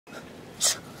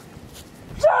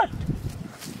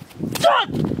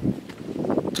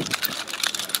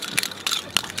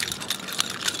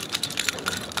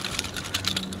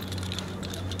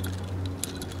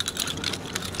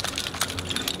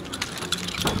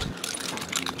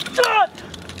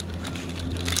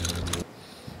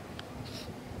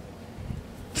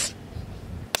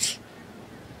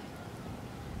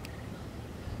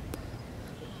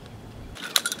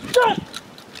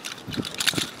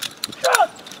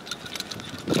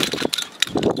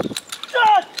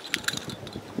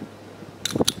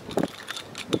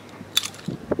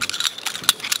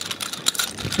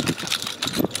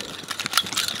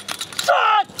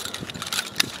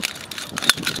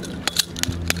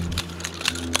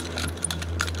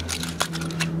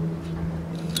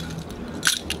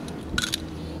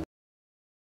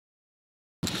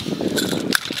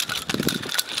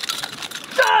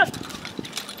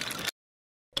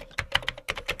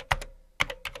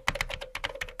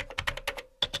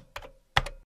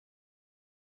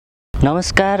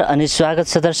नमस्कार अनि स्वागत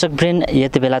छ दर्शकवृन्द।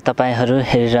 यति बेला तपाईहरु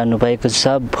हेरिरहनु भएको छ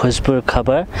भोजपुर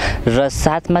खबर र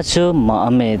साथमा छु म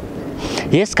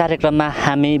अमित। यस कार्यक्रममा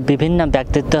हामी विभिन्न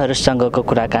व्यक्तित्वहरुसँगको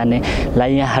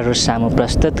कुराकानीलाई यहाँहरु सामु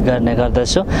प्रस्तुत गर्ने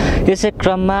गर्दछौं। यसै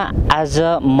क्रममा आज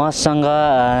मसँग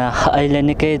अहिले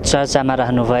निकै चर्चामा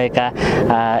रहनुभएका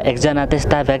एकजना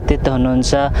त्यस्ता व्यक्तित्व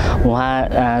हुनुहुन्छ।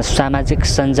 उहाँ सामाजिक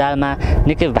सञ्जालमा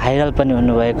निकै भाइरल पनि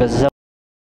हुनुभएको छ।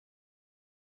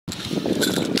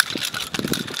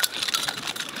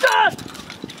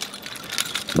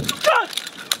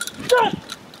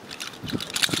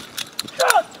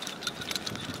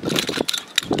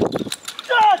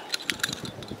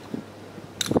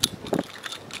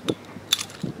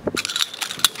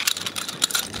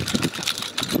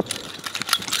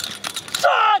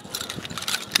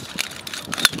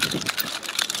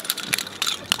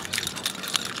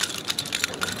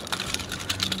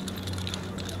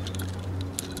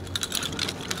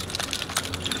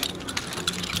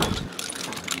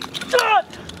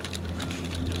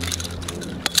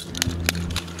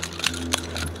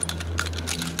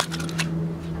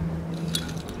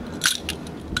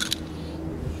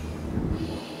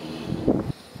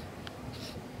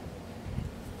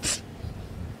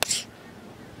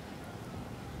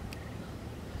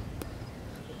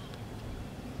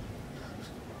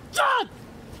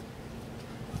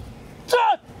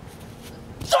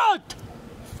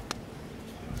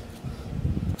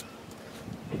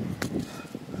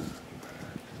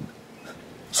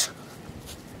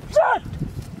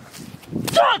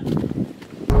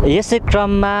 यसै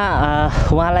क्रममा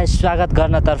उहाँलाई स्वागत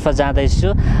गर्नतर्फ जाँदैछु।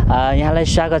 यहाँलाई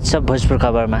स्वागत छ भोजपुर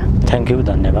खबरमा। थ्यांक यू,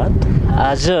 धन्यवाद।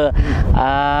 हजुर,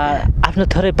 आफ्नो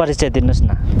थोरै परिचय दिनुस् न।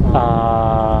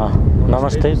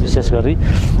 नमस्ते। विशेष गरी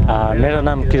मेरो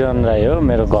नाम किरण राई हो।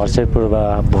 मेरो घर चाहिँ पूर्व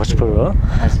भोजपुर हो।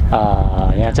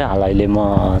 यहाँ चाहिँ हाल अहिले म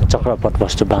चक्रपथ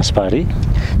बस्छु, बाँसबारी।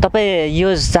 तपाईँ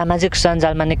यो सामाजिक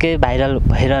सञ्जालमा निकै भाइरल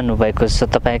भइरहनु भएको छ।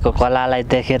 तपाईँको कलालाई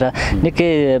देखेर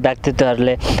निकै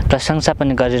व्यक्तित्वहरूले प्रशंसा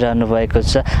पनि गरिरहनु भएको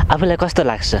छ। आफूलाई कस्तो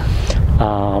लाग्छ?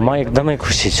 म एकदमै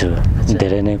खुसी छु,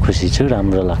 धेरै नै खुसी छु,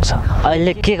 राम्रो लाग्छ।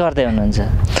 अहिले के गर्दै हुनुहुन्छ?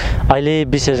 अहिले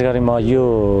विशेष गरी म यो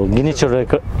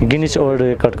गिनिज वर्ल्ड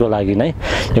रेकर्डको लागि नै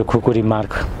यो खुकुरी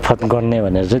मार्फत गर्ने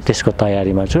भनेर चाहिँ त्यसको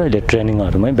तयारीमा छु। अहिले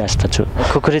ट्रेनिङहरुमै व्यस्त छु।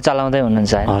 खुकुरी चलाउँदै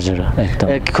हुनुहुन्छ? हजुर, एकदम।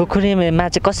 खुकुरीमा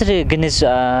चाहिँ कसरी गिनिज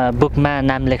बुकमा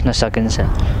नाम लेख्न सकिन्छ?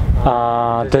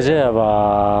 त्यो चाहिँ अब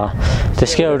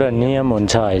त्यसकै एउटा नियम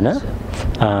हुन्छ हैन।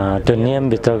 त्यो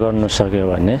नियमभित्र गर्नु सक्यो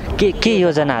भने के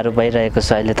योजनाहरू भइरहेको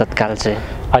छ अहिले तत्काल चाहिँ?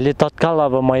 अहिले तत्काल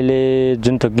अब मैले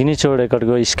जुन त गिनिज वर्ल्ड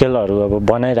रेकर्डको स्केलहरू अब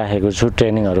बनाइराखेको छु,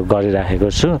 ट्रेनिङहरू गरिराखेको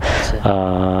छु।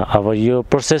 अब यो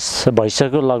प्रोसेस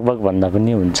भइसक्यो लगभग भन्दा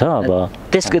पनि हुन्छ। अब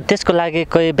त्यसको लागि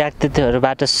कोही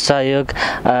व्यक्तित्वहरूबाट सहयोग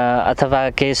अथवा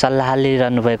केही सल्लाह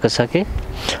लिइरहनु भएको छ कि?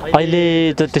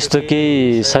 अहिले त त्यस्तो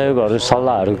केही सहयोगहरू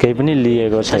सल्लाहहरू केही पनि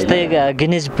लिएको छैन। जस्तै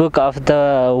गिनिज बुक अफ द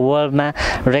वर्ल्डमा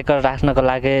रेकर्ड राख्नको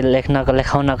लागि,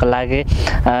 लेखाउनको लागि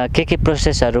के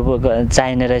प्रोसेसहरू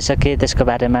चाहिने रहेछ के त्यसको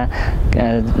बारेमा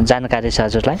जानकारी छ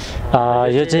हजुरलाई?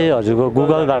 यो चाहिँ हजुरको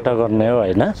गुगलबाट गर्ने हो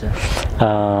हैन।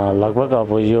 लगभग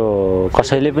अब यो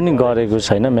कसैले पनि गरेको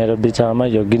छैन। मेरो विचारमा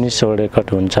यो गिनिज वर्ल्ड रेकर्ड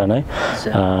हुन्छ नै।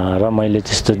 र मैले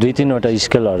त्यस्तो 2-3 वटा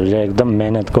स्केलहरू चाहिँ एकदम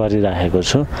मेहनत गरिराखेको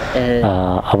छु।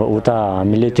 अब उता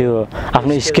हामीले त्यो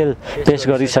आफ्नो स्केल पेश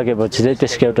गरिसकेपछि चाहिँ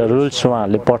त्यसको एउटा रुल्स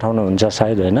उहाँहरूले पठाउनुहुन्छ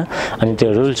सायद हैन। अनि त्यो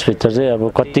रुल्स भित्र चाहिँ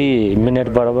अब कति मिनेट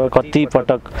बराबर कति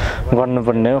पटक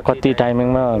गर्नुपर्ने हो, कति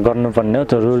टाइमिङमा गर्नुपर्ने हो,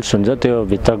 जस्तो रुल्स हुन्छ त्यो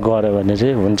भित्र गऱ्यो भने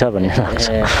चाहिँ हुन्छ भन्ने लाग्छ।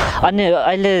 अनि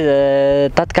अहिले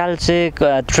तत्काल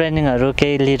चाहिँ ट्रेनिङहरू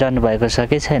केही लिइरहनु भएको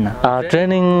छ कि छैन?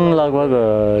 ट्रेनिङ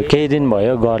लगभग केही दिन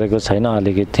भयो गरेको छैन,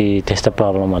 अलिकति त्यस्तो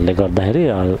प्रब्लमहरूले गर्दाखेरि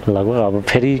लगभग अब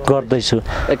फेरि गर्दैछु।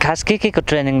 खास के को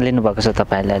ट्रेनिङ लिनुभएको छ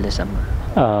तपाईँले अहिलेसम्म?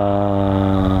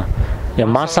 यो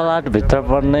मार्सल आर्टभित्र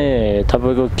पर्ने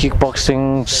तपाईँको किक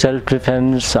बक्सिङ, सेल्फ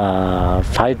डिफेन्स,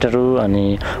 फाइटहरू, अनि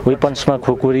वेपन्समा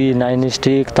खुकुरी, 9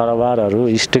 स्टिक, तरवारहरू,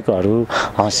 स्टिकहरू,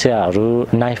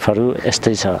 हँसियाहरू, नाइफहरू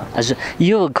यस्तै छ। हजुर,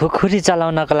 यो खुकुरी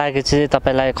चलाउनको लागि चाहिँ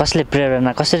तपाईँलाई कसले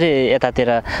प्रेरणा, कसरी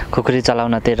यतातिर खुकुरी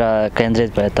चलाउनतिर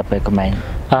केन्द्रित भयो तपाईँको माइन्ड?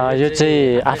 यो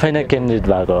चाहिँ आफै नै केन्द्रित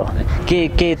भएको।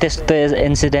 के त्यस्तो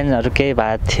इन्सिडेन्टहरू केही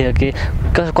भएको थियो कि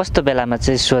कस्तो बेलामा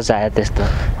चाहिँ सोच आयो त्यस्तो?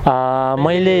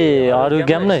 मैले अरू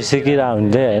गेम नै सिकिरहेको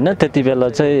हुन्थेँ होइन, त्यति बेला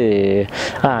चाहिँ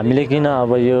हामीले किन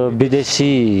अब यो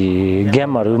विदेशी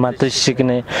गेमहरू मात्रै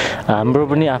सिक्ने, हाम्रो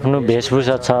पनि आफ्नो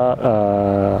वेशभूषा छ,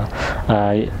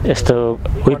 यस्तो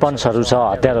वेपन्सहरू छ,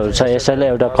 हतियारहरू छ, यसैले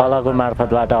एउटा कलाको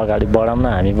मार्फतबाट अगाडि बढाउँ न,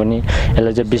 हामी पनि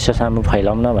यसलाई चाहिँ विश्व सामु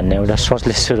फैलाउँ न भन्ने एउटा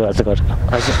सोचले सुरुवात गरेको।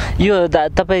 हजुर, यो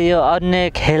तपाईँ यो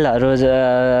अन्य खेलहरू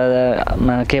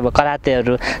के भयो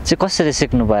करातेहरू चाहिँ कसरी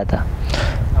सिक्नुभयो त?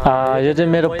 यो चाहिँ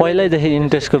मेरो पहिल्यैदेखि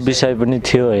इन्ट्रेस्टको विषय पनि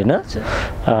थियो होइन।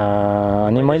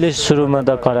 अनि मैले सुरुमा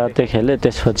त कराते खेलेँ,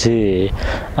 त्यसपछि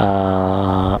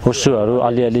उसुहरू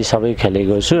अलिअलि सबै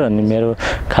खेलेको छु। अनि मेरो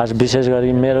खास विशेष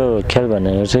गरी मेरो खेल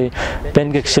भनेको चाहिँ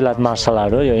पेनकेक सिलाट मार्सल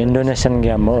आर्ट हो, यो इन्डोनेसियन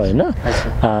गेम हो होइन।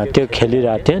 त्यो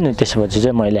खेलिरहेको थियो नि, त्यसपछि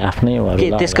चाहिँ मैले आफ्नै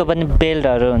त्यसको पनि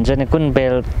बेल्टहरू हुन्छ नि, कुन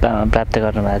बेल्ट प्राप्त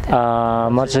गर्नुभएको थियो?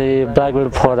 म चाहिँ ब्ल्याक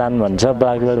बेल्ट 4 रान भन्छ,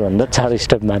 ब्ल्याक बेल्ट भन्दा 4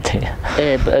 स्टेप माथि।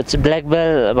 ब्ल्याक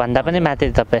बेल्ट भन्दा पनि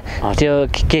माथि तपाईँ त्यो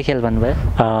के खेल भन्नुभयो?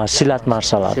 सिलाट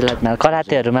मार्सल आर्ट।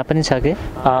 करातेहरूमा पनि छ कि?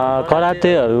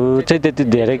 करातेहरू चाहिँ त्यति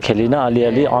धेरै खेलिनँ,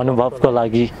 अलिअलि अनुभवको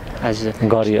लागि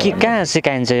गरियो। कहाँ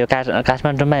सिकाइन्छ यो?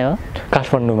 काठमाडौँमै हो?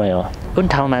 काठमाडौँमै हो। कुन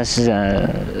ठाउँमा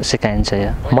सिकाइन्छ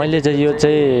यो? मैले चाहिँ यो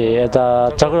चाहिँ यता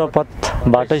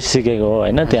चक्रपथबाटै सिकेको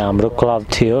हो होइन। त्यहाँ हाम्रो क्लब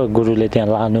थियो, गुरुले त्यहाँ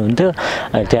लानुहुन्थ्यो,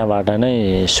 त्यहाँबाट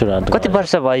नै सुरुवात। कति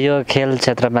वर्ष भयो यो खेल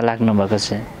क्षेत्रमा लाग्नुभएको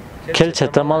चाहिँ? खेल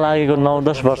क्षेत्रमा लागेको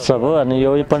 9-10 वर्ष भयो। अनि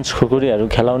यो वेपन्स खुकुरीहरू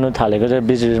खेलाउनु थालेको चाहिँ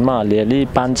बिचबिचमा अलिअलि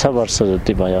 5-6 वर्ष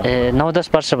जति भयो। 9-10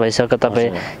 वर्ष भइसक्यो तपाईँ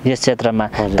यस क्षेत्रमा।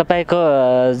 तपाईँको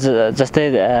जस्तै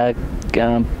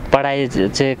पढाइ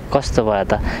चाहिँ कस्तो भयो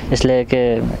त? यसले के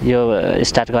यो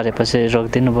स्टार्ट गरेपछि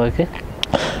रोकिदिनु भयो कि?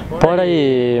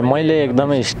 पढाइ मैले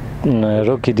एकदमै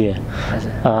रोकिदिएँ।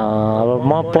 अब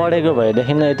म पढेको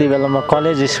भएदेखि यति बेला म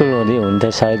कलेज स्कुल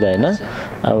हुन्थेँ सायद होइन।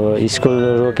 अब स्कुल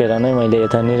रोकेर नै मैले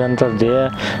यता निरन्तर दिएँ।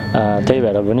 त्यही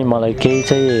भएर पनि मलाई केही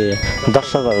चाहिँ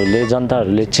दर्शकहरूले,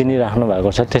 जनताहरूले चिनिराख्नु भएको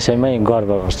छ, त्यसैमै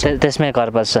गर्व गर्छ। त्यसमै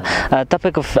गर्व छ।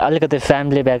 तपाईँको अलिकति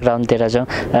फ्यामिली ब्याकग्राउन्डतिर जाउँ।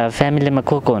 फ्यामिलीमा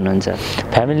को हुनुहुन्छ?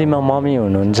 फ्यामिलीमा मम्मी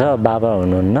हुनुहुन्छ, बाबा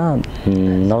हुनुहुन्न,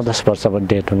 9-10 वर्षको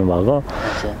डेट हुनुभएको।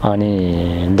 अनि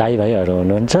दाइ भाइहरू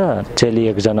हुनुहुन्छ, चेली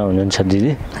एकजना हुनुहुन्छ,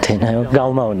 दिदी त्यही नै हो,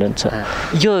 गाउँमा हुनुहुन्छ।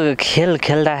 यो खेल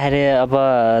खेल्दाखेरि अब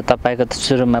तपाईँको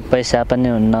सुरुमा पैसा पनि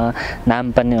हुन्न,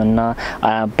 नाम पनि हुन्न,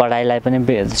 पढाइलाई पनि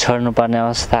छोड्नुपर्ने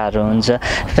अवस्थाहरू हुन्छ।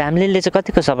 फ्यामिलीले चाहिँ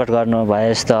कतिको सपोर्ट गर्नुभयो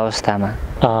यस्तो अवस्थामा?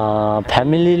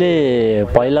 फ्यामिलीले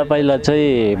पहिला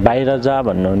चाहिँ बाहिर जा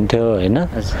भन्नुहुन्थ्यो होइन।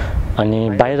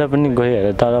 अनि बाहिर पनि गयो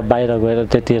अरे, तर बाहिर गएर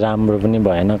त्यति राम्रो पनि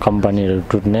भएन, कम्पनीहरू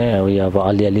टुट्ने उयो अब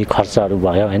अलिअलि खर्चहरू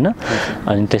भयो होइन।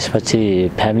 अनि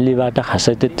त्यसपछि फ्यामिलीबाट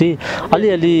खासै त्यति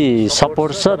अलिअलि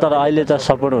सपोर्ट छ, तर अहिले त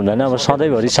सपोर्ट हुँदैन। अब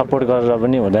सधैँभरि सपोर्ट गरेर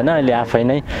पनि हुँदैन, अहिले आफै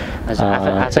नै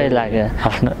आफै लाग्यो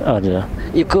आफ्नो। हजुर,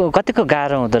 यो कतिको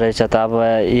गाह्रो हुँदो रहेछ त अब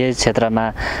यही क्षेत्रमा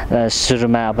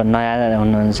सुरुमा? अब नयाँ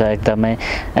हुनुहुन्छ एकदमै,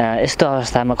 यस्तो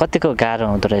अवस्थामा कतिको गाह्रो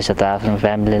हुँदो रहेछ त आफ्नो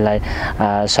फ्यामिलीलाई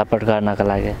सपोर्ट गर्नको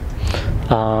लागि?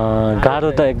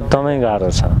 गाह्रो त एकदमै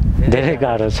गाह्रो छ, धेरै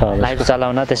गाह्रो छ। लाइफ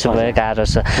चलाउन त्यसो भए गाह्रो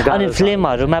छ। अनि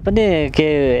फिल्महरूमा पनि के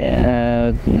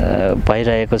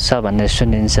भइरहेको छ भन्ने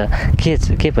सुनिन्छ,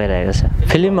 के भइरहेको छ?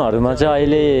 फिल्महरूमा चाहिँ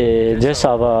अहिले जस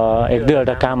अब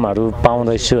 1-2वटा कामहरू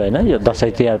पाउँदैछु होइन। यो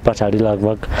दसैँ तिहार पछाडि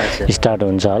लगभग स्टार्ट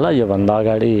हुन्छ होला। योभन्दा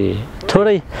अगाडि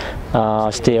थोरै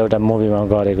अस्ति एउटा मुभीमा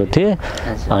गरेको थिएँ,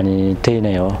 अनि त्यही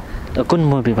नै हो। कुन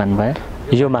मुभी भन्नुभयो?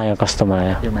 यो माया कस्तो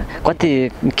माया। कति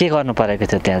के गर्नु परेको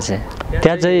थियो त्यहाँ चाहिँ?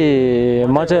 त्यहाँ चाहिँ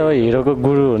म चाहिँ अब हिरोको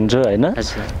गुरु हुन्छु होइन,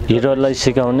 हिरोलाई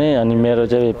सिकाउने। अनि मेरो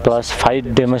चाहिँ प्लस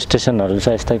फाइट डेमोन्स्ट्रेसनहरू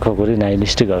छ, यस्तै खुकुरी,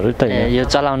 नाइलिस्टिकहरू। त यो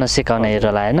चलाउन सिकाउने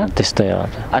हिरोलाई होइन? त्यस्तै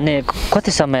हो। अनि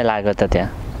कति समय लाग्यो त त्यहाँ?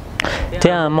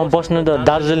 त्यहाँ म बस्नु त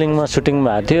दार्जिलिङमा सुटिङ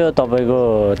भएको थियो तपाईँको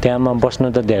त्यहाँ म बस्नु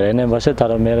त धेरै नै बसेँ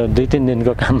तर मेरो 2-3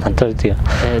 दिनको काम मात्रै थियो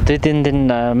 2-3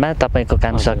 दिनमा तपाईँको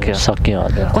काम सक्यो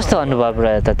हजुर कस्तो अनुभव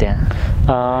रह्यो त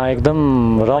त्यहाँ एकदम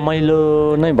रमाइलो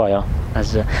नै भयो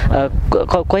हजुर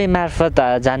कोही मार्फत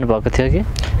जानुभएको थियो कि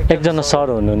एकजना सर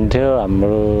हुनुहुन्थ्यो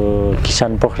हाम्रो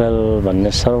किसान पोखरेल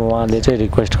भन्ने सर उहाँले चाहिँ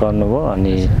रिक्वेस्ट गर्नुभयो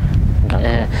अनि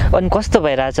कस्तो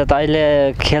भइरहेछ त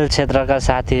अहिले खेल क्षेत्रका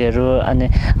साथीहरू अनि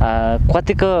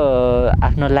कतिको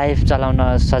आफ्नो लाइफ चलाउन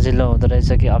सजिलो हुँदो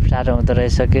रहेछ कि अप्ठ्यारो हुँदो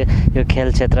रहेछ कि यो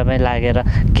खेल क्षेत्रमै लागेर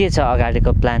के छ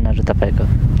अगाडिको प्लानहरू तपाईँको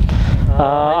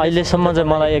अहिलेसम्म चाहिँ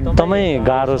मलाई एकदमै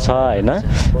गाह्रो छ होइन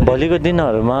भोलिको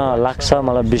दिनहरूमा लाग्छ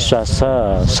मलाई विश्वास छ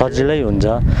सजिलै हुन्छ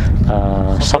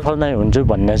सफल नै हुन्छु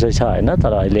भन्ने चाहिँ छ होइन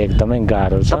तर अहिले एकदमै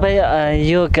गाह्रो छ तपाईँ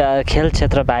यो खेल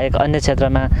क्षेत्र बाहेक अन्य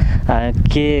क्षेत्रमा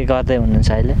के गर्दै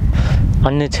हुनुहुन्छ अहिले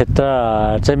अन्य क्षेत्र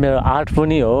चाहिँ मेरो आर्ट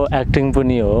पनि हो एक्टिङ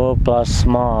पनि हो प्लस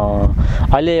म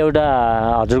अहिले एउटा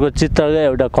हजुरको चित्रकै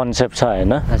एउटा कन्सेप्ट छ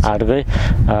होइन आर्टकै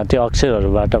त्यो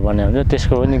अक्षरहरूबाट बनाएको हुन्छ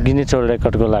त्यसको पनि गिनिज वर्ल्ड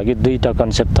रेकर्डको लागि 2टा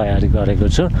कन्सेप्ट तयारी गरेको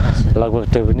छु लगभग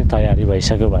त्यो पनि तयारी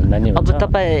भइसक्यो भन्दा नि अब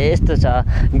तपाईँ यस्तो छ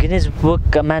गिनिज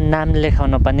बुकमा नाम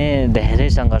लेखाउन पनि धेरै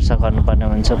सङ्घर्ष गर्नुपर्ने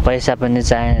हुन्छ पैसा पनि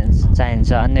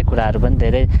चाहिन्छ अन्य कुराहरू पनि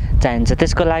धेरै चाहिन्छ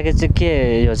त्यसको लागि चाहिँ के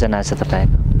योजना छ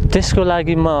तपाईँको त्यसको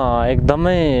लागि म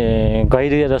एकदमै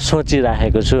गहिरिएर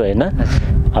सोचिराखेको छु होइन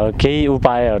अब केही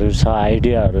उपायहरू छ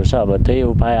आइडियाहरू छ अब त्यही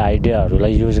उपाय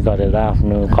आइडियाहरूलाई युज गरेर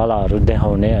आफ्नो कलाहरू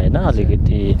देखाउने होइन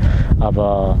अलिकति अब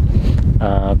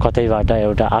कतैबाट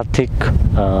एउटा आर्थिक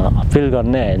अपिल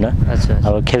गर्ने होइन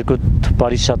अब खेलकुद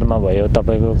परिषदमा भयो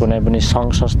तपाईँको कुनै पनि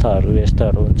सङ्घ संस्थाहरू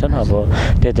यस्तोहरू हुन्छन् अब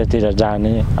त्यतातिर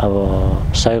जाने अब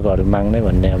सहयोगहरू माग्ने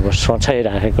भन्ने अब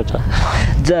सोचाइराखेको छ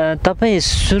तपाईँ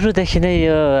सुरुदेखि नै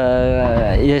यो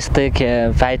यस्तै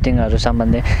फाइटिङहरू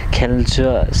सम्बन्धी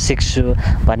खेल्छु सिक्छु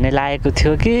भन्ने लागेको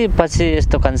थियो कि पछि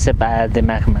यस्तो कन्सेप्ट आयो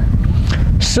दिमागमा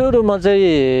सुरुमा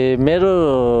चाहिँ मेरो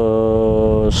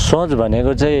सोच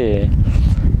भनेको चाहिँ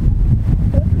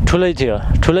ठुलै थियो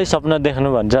ठुलै सपना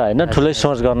देख्नु भन्छ होइन ठुलै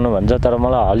सोच गर्नु भन्छ तर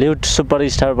मलाई हलिउड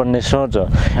सुपरस्टार बन्ने सोच हो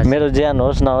मेरो ज्यान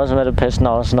होस् नहोस् मेरो फेस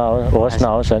नहोस्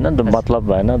नहोस् होइन त्यो मतलब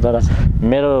भएन तर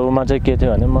मेरो उमा चाहिँ के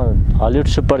थियो भने म हलिउड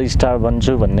सुपरस्टार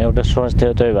बन्छु भन्ने एउटा सोच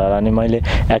थियो त्यही भएर अनि मैले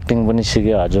एक्टिङ पनि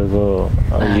सिकेँ हजुरको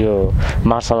यो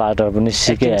मार्सल आर्टहरू पनि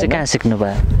सिकेँ कहाँ सिक्नु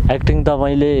भयो एक्टिङ त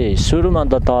मैले सुरुमा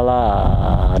त तल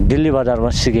दिल्ली बजारमा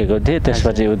सिकेको थिएँ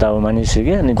त्यसपछि उता उमानी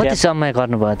सिकेँ अनि कति समय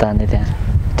गर्नुभयो त अनि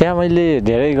त्यहाँ मैले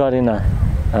धेरै गरिनँ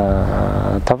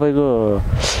तपाईँको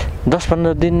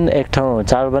 10-15 दिन एक ठाउँ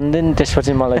 4 दिन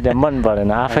त्यसपछि मलाई त्यहाँ मन परेन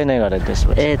आफै नै गरेँ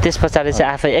त्यसपछि त्यस पछाडि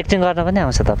चाहिँ आफै एक्टिङ गर्न पनि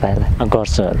आउँछ तपाईँलाई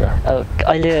गर्छु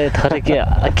अहिले थोरै के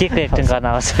एक्टिङ गर्न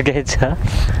आवश्यकै छ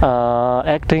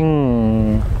एक्टिङ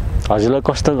हजुरलाई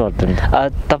कस्तो गर्दैन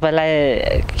तपाईँलाई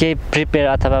केही प्रिपेयर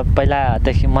अथवा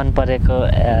पहिलादेखि मन परेको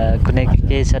कुनै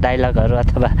केही छ डाइलगहरू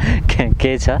अथवा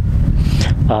केही छ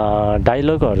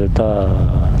डाइलगहरू त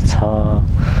छ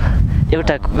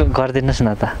एउटा गरिदिनुहोस् न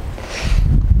त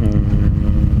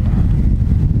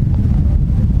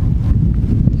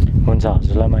हुन्छ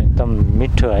हजुरलाई म एकदम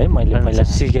मिठो है मैले पहिला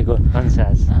सिकेको हुन्छ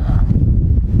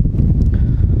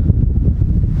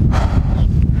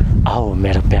आओ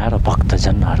मेरो प्यारो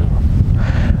भक्तजनहरू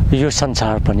यो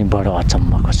संसार पनि बडो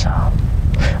अचम्मको छ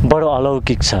बडो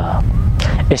अलौकिक छ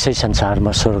यसै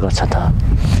संसारमा स्वर्ग छ त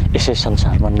यसै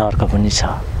संसारमा नर्क पनि छ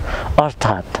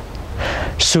अर्थात्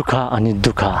सुख अनि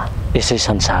दुःख यसै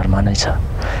संसारमा नै छ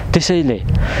त्यसैले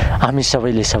हामी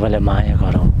सबैले सबैलाई माया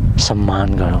गरौँ सम्मान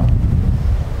गरौँ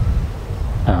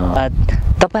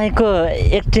तपाईँको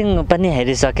एक्टिङ पनि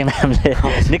हेरिसक्यौँ हामीले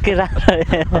निकै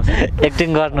राम्रो एक्टिङ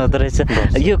गर्नुहुँदो रहेछ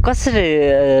यो कसरी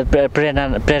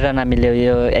प्रेरणा मिल्यो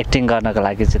यो एक्टिङ गर्नको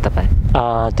लागि चाहिँ तपाईँ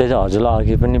त्यही त हजुरलाई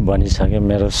अघि पनि भनिसकेँ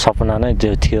मेरो सपना नै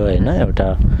त्यो थियो होइन एउटा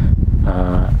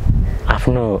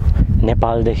आफ्नो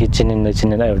नेपालदेखि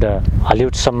चिनिँदा एउटा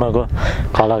हलिउडसम्मको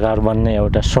कलाकार बन्ने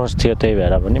एउटा सोच थियो त्यही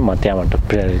भएर पनि म त्यहाँबाट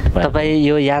प्रेरित भएँ तपाईँ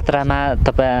यो यात्रामा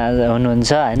तपाईँ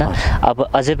हुनुहुन्छ होइन अब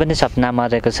अझै पनि सपना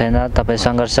मरेको छैन तपाईँ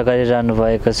सङ्घर्ष गरिरहनु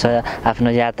भएको छ आफ्नो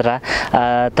यात्रा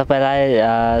तपाईँलाई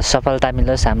सफलता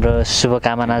मिलोस् हाम्रो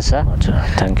शुभकामना छ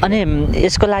अनि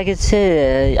यसको लागि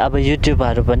चाहिँ अब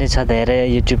युट्युबहरू पनि छ धेरै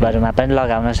युट्युबहरूमा पनि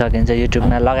लगाउन सकिन्छ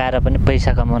युट्युबमा लगाएर पनि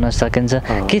पैसा कमाउन सकिन्छ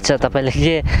के छ तपाईँले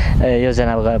के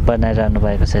योजना बनाइरहनु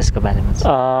भएको छ यसको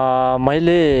बारेमा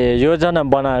मैले योजना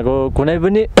बनाएको कुनै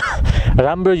पनि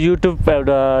राम्रो युट्युब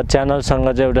एउटा च्यानलसँग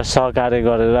चाहिँ एउटा सहकार्य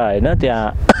गरेर होइन त्यहाँ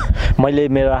मैले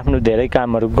मेरो आफ्नो धेरै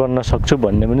कामहरू गर्न सक्छु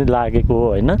भन्ने पनि लागेको हो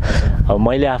होइन। अब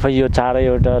मैले आफै यो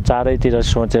चारैतिर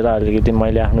सोचेर अलिकति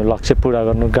मैले आफ्नो लक्ष्य पुरा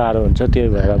गर्नु गाह्रो हुन्छ, त्यही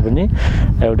भएर पनि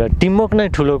एउटा टिमवर्क नै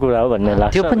ठुलो कुरा हो भन्ने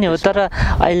लाग्छ। त्यो पनि हो, तर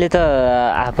अहिले त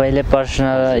आफैले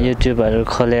पर्सनल युट्युबहरू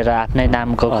खोलेर आफ्नै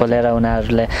नामको खोलेर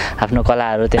उनीहरूले आफ्नो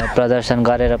कलाहरू त्यहाँ प्रदर्शन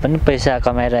गरेर पनि पैसा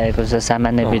कमाइरहेको छ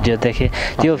सामान्य भिडियोदेखि।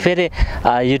 त्यो फेरि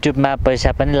युट्युबमा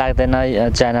पैसा पनि लाग्दैन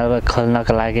च्यानल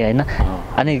खोल्नको लागि होइन।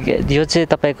 अनि यो चाहिँ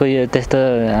तपाईँको यो त्यस्तो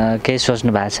केही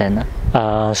सोच्नु भएको छैन?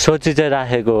 सोची चाहिँ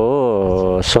राखेको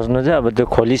हो, सोच्नु चाहिँ अब त्यो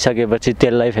खोलिसकेपछि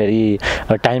त्यसलाई फेरि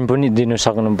टाइम पनि दिनु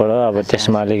सक्नु पर्यो। अब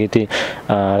त्यसमा अलिकति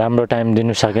राम्रो टाइम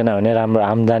दिनु सकेन भने राम्रो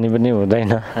आम्दानी पनि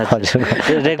हुँदैन।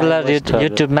 रेगुलर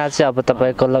युट्युबमा चाहिँ अब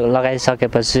तपाईँको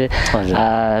लगाइसकेपछि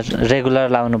रेगुलर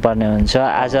लाउनु पर्ने हुन्छ।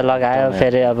 आज लगायो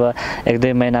फेरि अब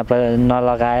 1-2 महिना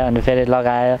नलगायो अनि फेरि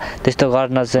लगायो, त्यस्तो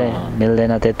गर्न चाहिँ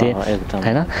मिल्दैन त्यति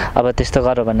होइन। अब त्यस्तो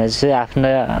गर्यो भने चाहिँ आफ्नो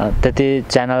त्यति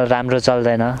च्यानल राम्रो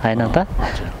चल्दैन होइन त।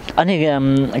 अनि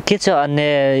के छ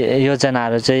अन्य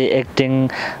योजनाहरू चाहिँ एक्टिङ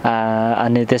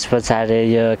अनि त्यस पछाडि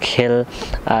यो खेल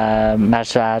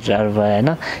मार्सल आर्टहरू भयो होइन।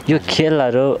 यो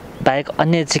खेलहरू बाहेक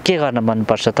अन्य चाहिँ के गर्न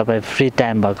मनपर्छ तपाईँ फ्री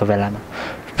टाइम भएको बेलामा?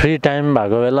 फ्री टाइम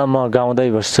भएको बेला म गाउँदै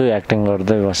बस्छु, एक्टिङ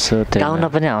गर्दै बस्छु। गाउन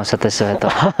पनि आउँछ त्यसो भए त?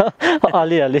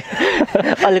 अलिअलि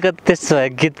अलिकति त्यसो भए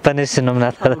गीत पनि सुनौँ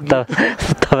न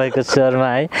तपाईँको स्वरमा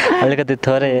है, अलिकति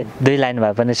थोरै 2 लाइन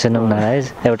भए पनि सुनौँ न है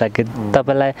एउटा गीत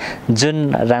तपाईँलाई जुन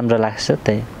राम्रो लाग्छ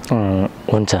त्यही।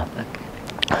 हुन्छ।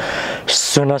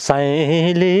 सुन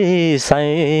साइली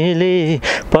साइली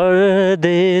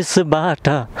परदेशबाट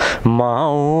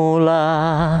माउला,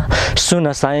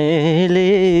 सुन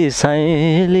साइली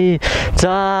साइली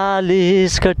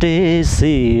 40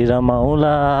 कटेसी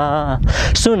रमाउला,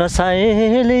 सुन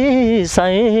साइली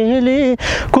साइली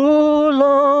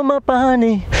कुलोमा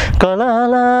पानी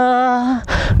कलाला,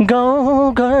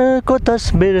 गाउँ घरको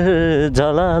तस्बिर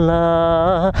जलाला,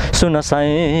 सुन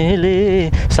साइली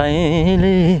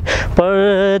साइली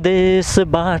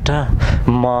परदेशबाट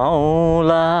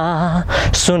माउला,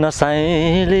 सुन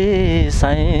साइली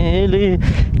साइली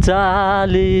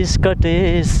 40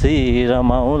 कटेसी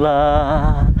रमाउला,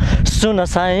 सुन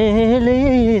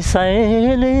साइली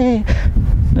साइली।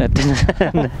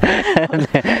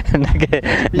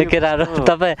 निकै राम्रो।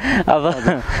 तपाईँ अब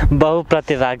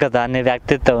बहुप्रतिभाको धनी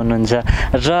व्यक्तित्व हुनुहुन्छ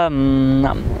र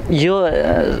यो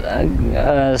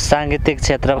साङ्गीतिक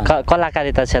क्षेत्र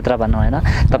कलाकारिता क्षेत्र भनौँ होइन,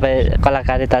 तपाईँ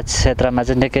कलाकारिता क्षेत्रमा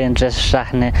चाहिँ निकै इन्ट्रेस्ट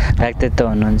राख्ने व्यक्तित्व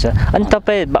हुनुहुन्छ। अनि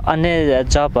तपाईँ अन्य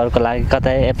जबहरूको लागि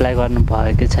कतै एप्लाई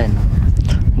गर्नुभयो कि छैन?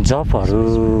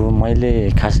 जबहरू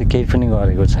मैले खासै केही पनि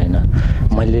गरेको छैन।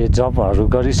 मैले जबहरू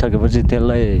गरिसकेपछि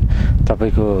त्यसलाई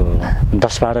तपाईँको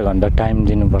 10-12 घन्टा टाइम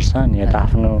दिनुपर्छ अनि यता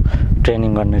आफ्नो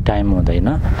ट्रेनिङ गर्ने टाइम हुँदैन।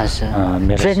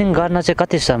 ट्रेनिङ गर्न चाहिँ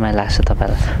कति समय लाग्छ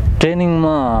तपाईँलाई?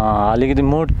 ट्रेनिङमा अलिकति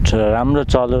मुड राम्रो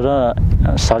चल्यो र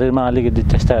शरीरमा अलिकति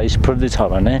त्यस्ता स्फूर्ति छ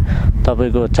भने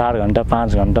तपाईँको 4 घन्टा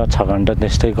 5 घन्टा 6 घन्टा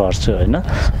त्यस्तै गर्छु होइन,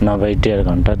 नभए 1.5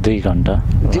 घन्टा 2 घन्टा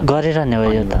गरिरहने हो।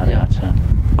 यो त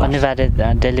अनिवार्य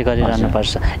डेली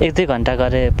गरिरहनुपर्छ। 1-2 घन्टा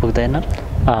गरे पुग्दैन?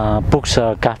 पुग्छ,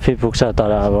 काफी पुग्छ।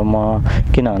 तर अब म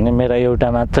किनभने मेरो एउटा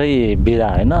मात्रै बिदा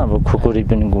होइन, अब खुकुरी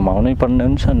पनि घुमाउनै पर्ने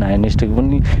हुन्छ, नाइनिस्टिक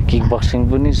पनि किक बक्सिङ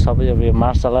पनि सबै। अब यो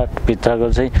मार्सल आर्ट भित्रको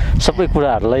चाहिँ सबै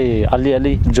कुराहरूलाई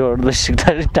अलिअलि जोड्दै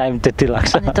सिक्दाखेरि टाइम त्यति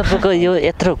लाग्छ। अनि तपाईँको यो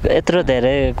यत्रो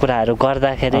धेरै कुराहरू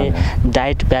गर्दाखेरि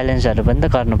डाइट ब्यालेन्सहरू पनि त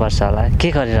गर्नुपर्छ होला, के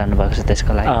गरिरहनु भएको छ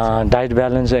त्यसको लागि? डाइट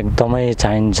ब्यालेन्स एकदमै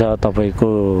चाहिन्छ। तपाईँको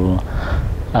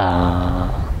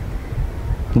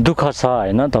दुःख छ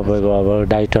होइन तपाईँको अब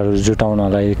डाइटहरू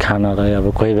जुटाउनलाई, खानलाई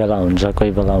अब कोही बेला हुन्छ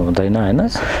कोही बेला हुँदैन होइन।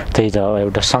 त्यही त हो,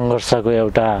 एउटा सङ्घर्षको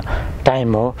एउटा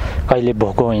टाइम हो। कहिले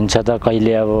भोको हुन्छ त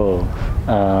कहिले अब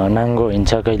नाङ्गो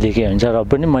हुन्छ, कहिले के हुन्छ, र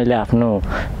पनि मैले आफ्नो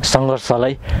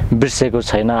सङ्घर्षलाई बिर्सेको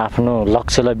छैन, आफ्नो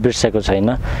लक्ष्यलाई बिर्सेको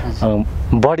छैन,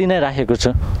 बढी नै राखेको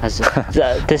छु। हजुर।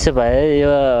 त्यसो भए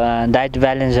यो डाइट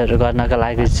ब्यालेन्सहरू गर्नका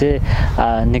लागि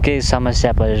चाहिँ निकै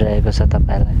समस्या परिरहेको छ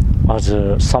तपाईँलाई?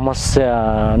 हजुर, समस्या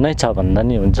नै छ भन्दा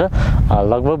नि हुन्छ,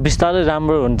 लगभग बिस्तारै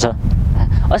राम्रो हुन्छ।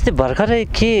 अस्ति भर्खरै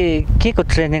के को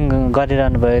ट्रेनिङ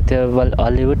गरिरहनु भएको थियो?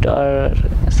 हलिउड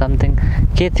समथिङ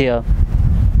के थियो?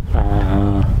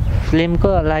 फिल्मको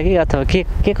लागि अथवा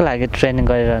के को लागि ट्रेनिङ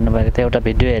गरिरहनु भएको थियो? एउटा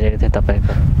भिडियो हेरेको थिएँ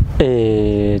तपाईँको।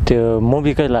 ए त्यो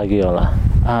मुभीकै लागि होला।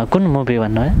 कुन मुभी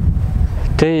भन्नु है?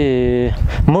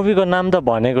 त्यही मुभीको नाम त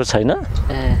भनेको छैन,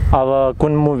 अब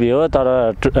कुन मुभी हो,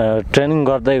 तर ट्रेनिङ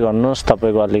गर्दै गर्नुहोस्,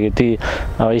 तपाईँको अलिकति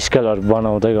स्किलहरू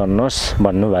बनाउँदै गर्नुहोस्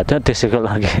भन्नुभएको थियो, त्यसैको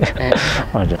लागि।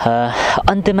 हजुर।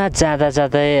 अन्त्यमा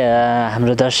जाँदै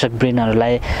हाम्रो दर्शक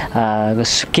वृन्दहरूलाई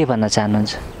के भन्न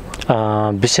चाहनुहुन्छ?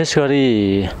 विशेष गरी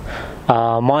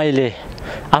म अहिले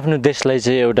आफ्नो देशलाई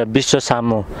चाहिँ एउटा विश्व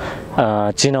सामु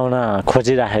चिनाउन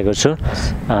खोजिराखेको छु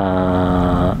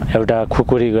एउटा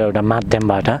खुकुरीको एउटा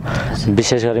माध्यमबाट।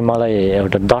 विशेष गरी मलाई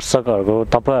एउटा दर्शकहरूको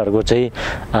तपाईँहरूको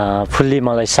चाहिँ फुल्ली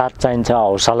मलाई साथ चाहिन्छ,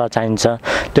 हौसला चाहिन्छ।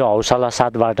 त्यो हौसला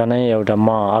साथबाट नै एउटा म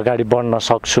अगाडि बढ्न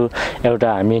सक्छु। एउटा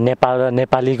हामी नेपाल र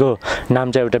नेपालीको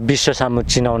नाम चाहिँ एउटा विश्व सामु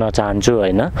चिनाउन चाहन्छु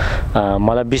होइन।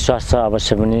 मलाई विश्वास छ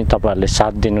अवश्य पनि तपाईँहरूले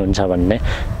साथ दिनुहुन्छ भन्ने।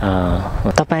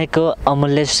 तपाईँको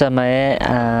अमूल्य समय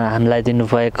हामीलाई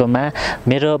दिनुभएकोमा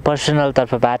मेरो पर्सनल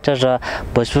तर्फबाट र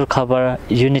भोजपुर खबर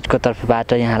युनिटको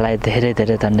तर्फबाट यहाँलाई धेरै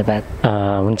धेरै धन्यवाद।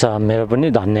 हुन्छ, मेरो पनि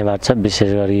धन्यवाद छ।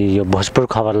 विशेष गरी यो भोजपुर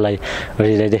खबरलाई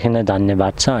हृदयदेखि नै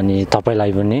धन्यवाद छ अनि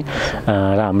तपाईँलाई पनि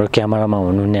र हाम्रो क्यामेरामा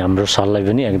हुनुहुने हाम्रो सरलाई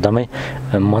पनि एकदमै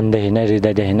मनदेखि नै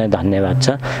हृदयदेखि नै धन्यवाद छ।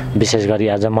 विशेष गरी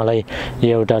आज मलाई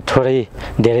यो एउटा थोरै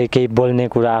धेरै केही बोल्ने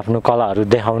कुरा आफ्नो कलाहरू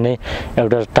देखाउने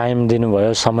एउटा टाइम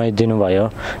दिनुभयो, समय दिनुभयो,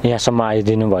 यहाँसम्म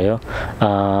आइदिनु भयो,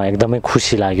 एकदमै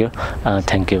खुसी लाग्यो।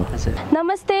 Thank you.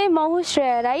 नमस्ते, म हुँ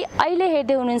श्रेया राई। अहिले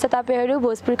हेर्दै हुनुहुन्छ तपाईँहरू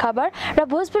भोजपुर खबर र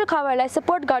भोजपुर खबरलाई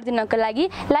सपोर्ट गरिदिनको लागि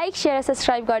लाइक, सेयर र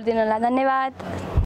सब्सक्राइब गरिदिनु होला। धन्यवाद।